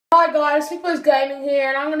Hi guys, People's Gaming here,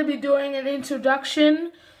 and I'm going to be doing an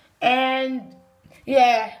introduction, and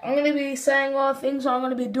yeah, I'm going to be saying all the things I'm going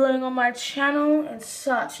to be doing on my channel and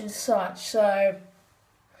such and such. So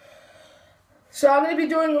I'm going to be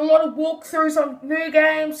doing a lot of walkthroughs on new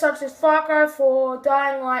games such as Far Cry 4,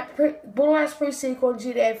 Dying Light, Borderlands pre-sequel, and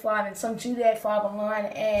GTA 5, and some GTA 5 online,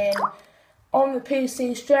 and on the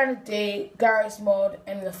PC, Stranded D, Garry's mod,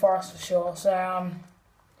 and The Forest for sure. So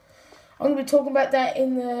I'm going to be talking about that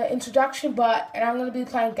in the introduction, and I'm going to be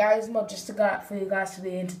playing Garry's mod just for you guys to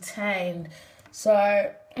be entertained. So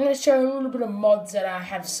I'm going to show you a little bit of mods that I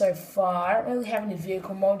have so far. I don't really have any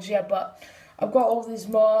vehicle mods yet, but I've got all these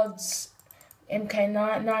mods,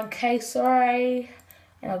 MK9K, sorry,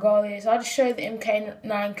 and I've got all these. I'll just show you the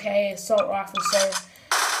MK9K assault rifle, so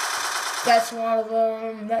that's one of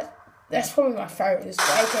them. That's probably my favourite. This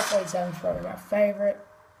AK-47 is probably my favourite.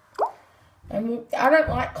 And I don't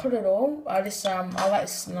like COD at all. I like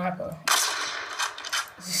sniper.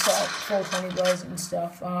 It's just like 420 blaze and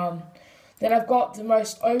stuff. Then I've got the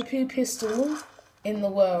most OP pistol in the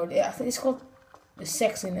world. Yeah, I think it's called the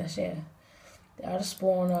Sexiness. Yeah. I just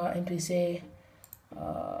spawn NPC.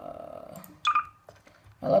 I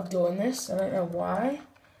love doing this. I don't know why.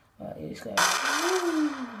 You just go,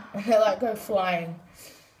 and they like go flying.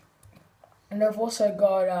 And I've also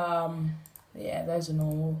got yeah, those are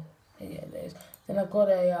normal. Yeah, there's. Then I've got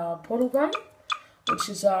a portal gun, which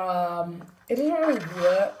is it doesn't really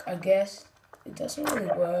work. I guess it doesn't really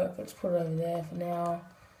work. Let's put it over there for now.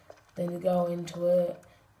 Then you go into it.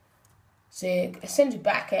 See, it sends you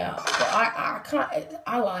back out. But I can't.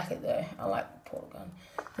 I like it though. I like the portal gun.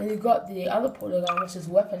 Then you got the other portal gun, which is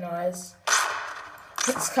weaponized.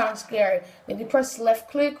 It's kind of scary. Then you press left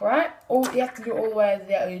click, right? You have to do it all the way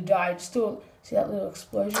there, or you die. Just do. See that little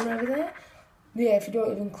explosion over there? Yeah, if you do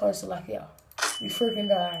it even closer, like, yeah, you freaking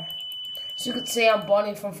die. So you can see I'm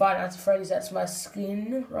Bonnie from Five Nights at Freddy's. That's my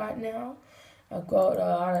skin right now. I've got,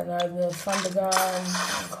 I don't know, the Thunder Gun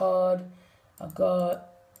from COD. I've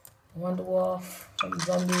got Wonder Wolf from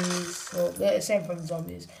Zombies. Well, yeah, same from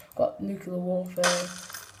Zombies. I've got Nuclear Warfare.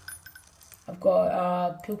 I've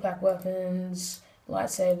got Pill Pack Weapons,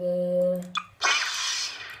 Lightsaber.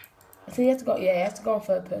 I think you have to go on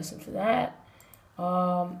third person for that.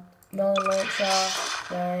 Melon Launcher,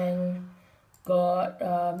 bang. Got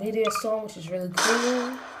Meteor Storm, which is really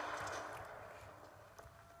cool.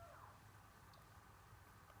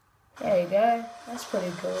 There you go. That's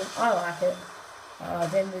pretty cool. I like it.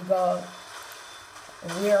 Then we got a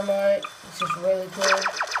Wii remote, which is really cool.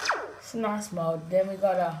 It's a nice mod. Then we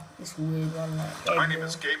got this weird one. Like My name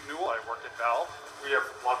is Gabe Newell. I work at Valve. We have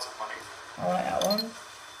lots of money. I like that one.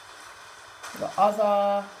 We got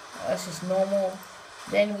other. That's just normal.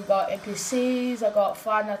 Then we got NPCs. I got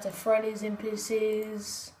Five Nights at Freddy's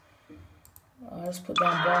NPCs. Let's put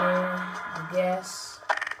down Bonnie, I guess.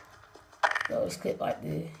 Let's get like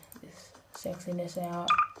this sexiness out.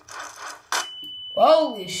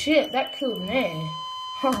 Holy shit, that killed me.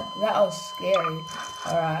 That was scary.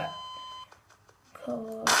 Alright.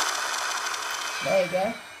 Cool. There you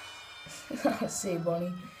go. See,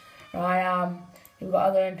 Bonnie. Right, we've got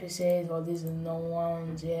other NPCs. Well, these are the normal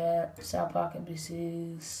ones, yeah. South Park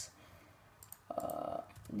NPCs.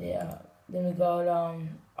 Yeah. Then we got,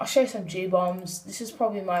 I'll show you some G-bombs. This is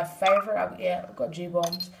probably my favorite. I've got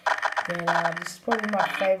G-bombs. Then, this is probably my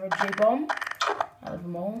favorite G-bomb out of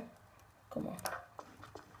them all. Come on.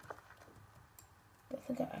 I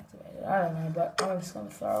think I activated it. I don't know, but I'm just gonna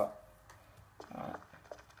throw it. Alright.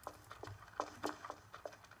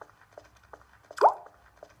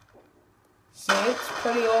 See, it's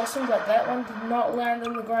pretty awesome, but that one did not land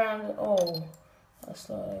on the ground at all. That's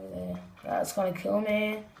not over there. That's gonna kill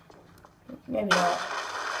me. Maybe not.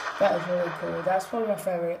 That was really cool. That's probably my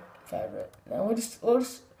favorite. Then we'll just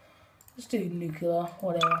do nuclear,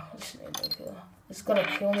 whatever. Just do nuclear. It's gonna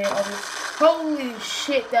kill me. Holy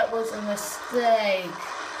shit, that was a mistake.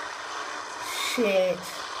 Shit.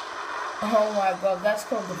 Oh my god, that's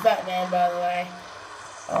called the Batman, by the way.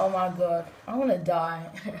 Oh my god, I'm gonna die,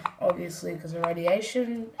 obviously, because of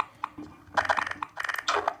radiation.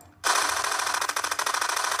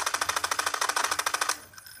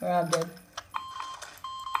 I'm dead.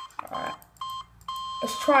 Alright.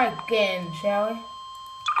 Let's try again, shall we?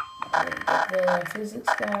 Get the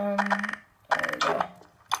physics down. There we go.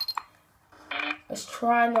 Let's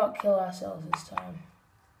try and not kill ourselves this time.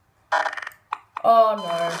 Oh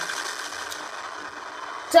no.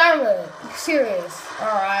 Damn it! Are you serious?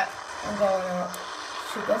 Alright, I'm going up.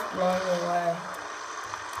 Shit, that's blowing me away.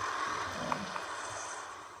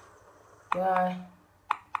 Guy.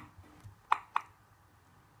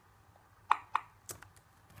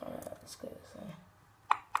 Alright, let's go this way.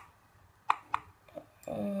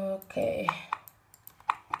 Okay.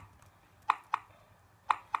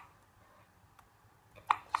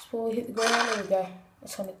 Just before we hit the ground, there we go.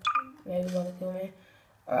 That's gonna maybe gonna kill me.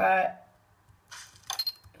 Alright.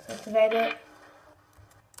 Let's activate it.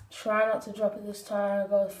 Try not to drop it this time.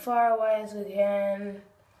 Go as far away as we can.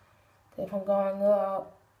 If I'm going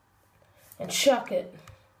up. And chuck it.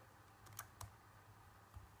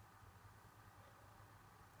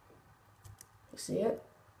 You see it?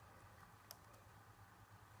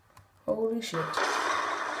 Holy shit.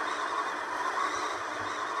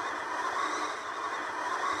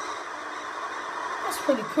 That's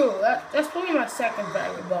pretty cool. That's probably my second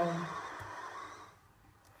favorite bomb.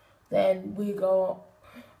 Then we go,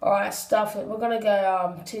 alright, stuff it. We're gonna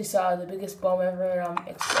go T-side, the biggest bomb ever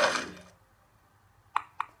exploded.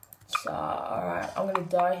 So, alright, I'm gonna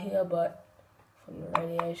die here, but from the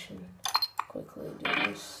radiation, quickly do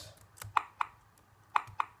this.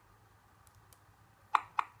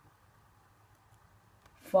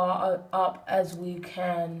 Far up as we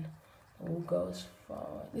can. We'll go as far.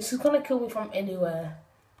 This is gonna kill me from anywhere.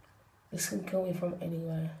 This can kill me from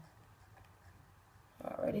anywhere.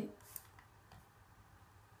 Alright, ready?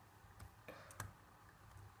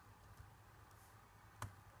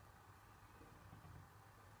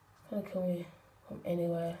 It's gonna kill me from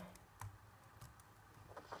anywhere.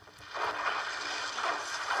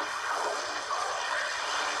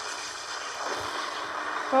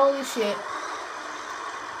 Holy shit.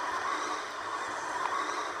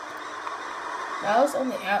 That was on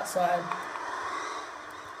the outside.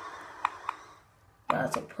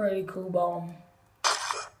 That's a pretty cool bomb.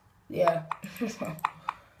 Yeah.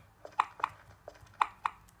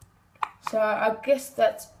 So I guess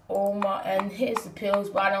that's all my, and here's the pills,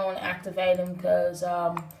 but I don't want to activate them because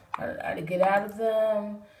I had to get out of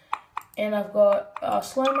them. And I've got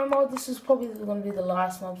slow-mo mode. This is probably going to be the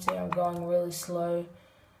last mob here. I'm going really slow.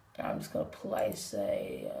 And I'm just going to place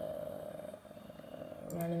a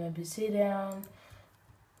random NPC down.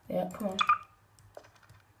 Yeah, come on.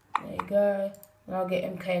 There you go. And I'll get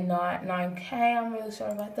MK 9K. I'm really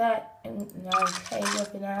sorry about that. 9K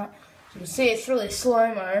looking out. So you can see it's really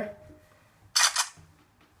slow-mo.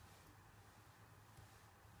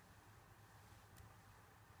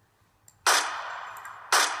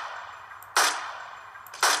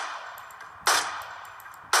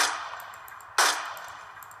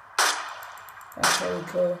 That's really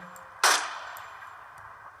cool.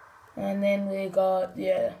 And then we got,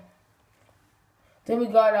 yeah. Then we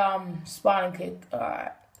got spine kick.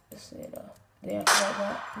 Alright. Let's see it. Deactivate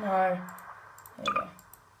that. No. There you go.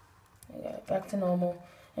 There you go. Back to normal.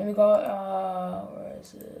 And we got where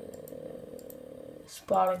is it?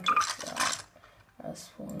 Spine kick. Alright. That's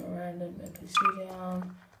one random NPC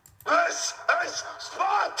down. This is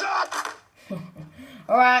Sparta!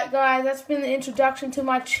 Alright guys, that's been the introduction to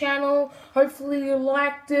my channel. Hopefully you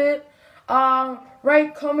liked it.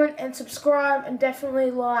 Rate, comment, and subscribe, and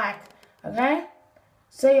definitely like. Okay?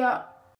 See ya.